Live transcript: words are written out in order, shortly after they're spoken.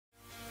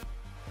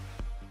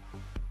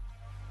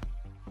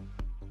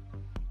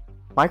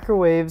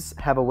Microwaves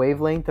have a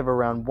wavelength of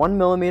around 1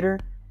 millimeter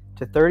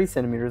to 30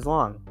 centimeters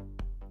long.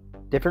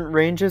 Different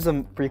ranges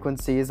of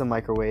frequencies of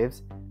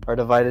microwaves are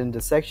divided into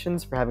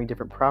sections for having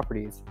different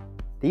properties.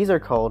 These are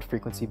called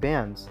frequency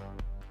bands.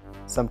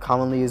 Some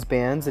commonly used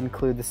bands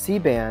include the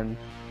C-band,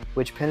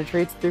 which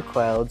penetrates through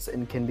clouds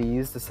and can be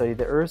used to study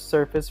the Earth's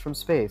surface from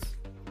space.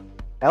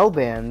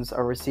 L-bands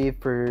are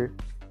received for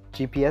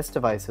GPS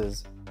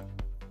devices.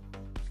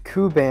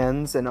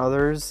 Q-bands and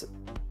others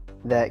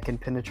that can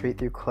penetrate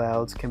through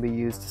clouds can be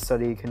used to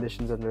study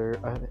conditions under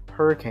a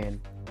hurricane.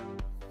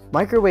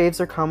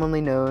 Microwaves are commonly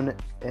known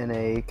in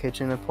a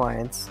kitchen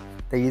appliance.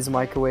 They use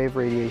microwave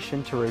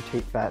radiation to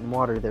rotate fat and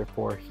water,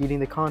 therefore heating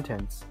the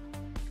contents.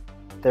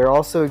 There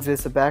also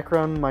exists a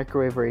background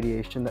microwave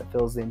radiation that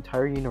fills the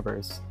entire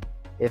universe.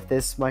 If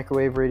this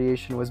microwave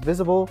radiation was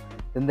visible,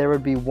 then there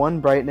would be one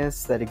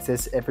brightness that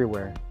exists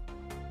everywhere.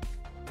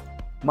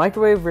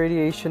 Microwave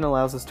radiation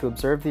allows us to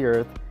observe the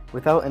Earth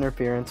without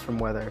interference from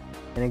weather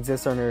and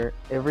exists in our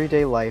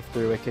everyday life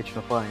through a kitchen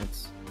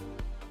appliance.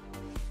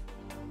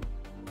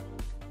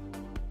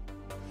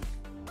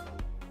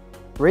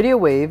 Radio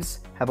waves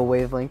have a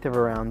wavelength of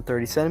around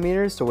 30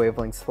 centimeters to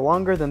wavelengths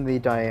longer than the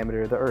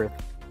diameter of the Earth.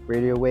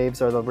 Radio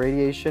waves are the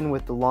radiation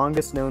with the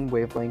longest known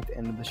wavelength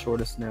and the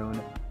shortest known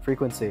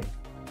frequency.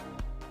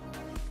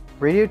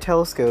 Radio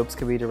telescopes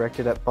can be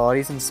directed at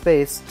bodies in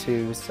space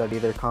to study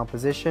their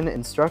composition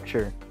and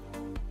structure.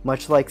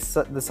 Much like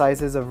the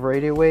sizes of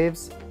radio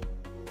waves,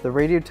 the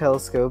radio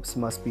telescopes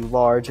must be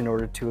large in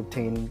order to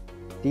obtain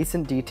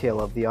decent detail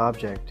of the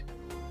object.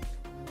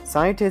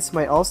 Scientists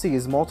might also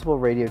use multiple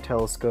radio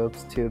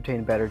telescopes to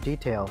obtain better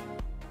detail.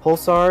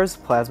 Pulsars,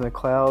 plasma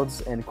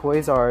clouds, and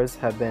quasars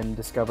have been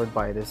discovered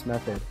by this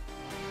method.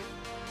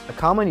 A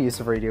common use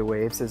of radio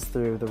waves is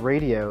through the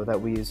radio that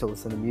we use to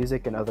listen to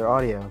music and other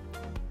audio.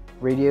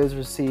 Radios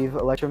receive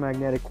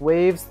electromagnetic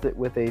waves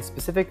with a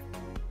specific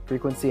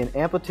frequency and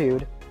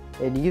amplitude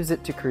and use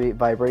it to create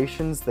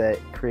vibrations that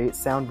create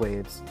sound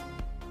waves.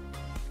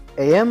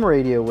 AM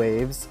radio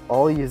waves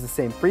all use the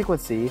same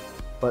frequency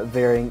but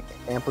varying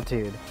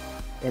amplitude,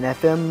 and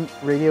FM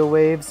radio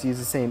waves use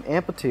the same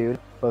amplitude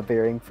but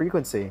varying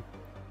frequency.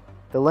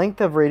 The length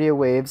of radio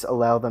waves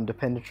allow them to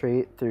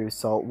penetrate through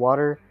salt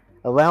water,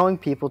 allowing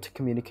people to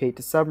communicate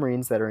to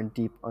submarines that are in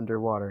deep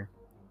underwater.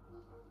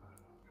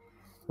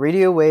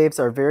 Radio waves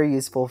are very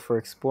useful for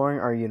exploring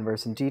our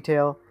universe in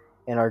detail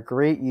and are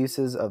great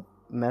uses of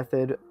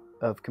method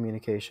of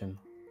communication.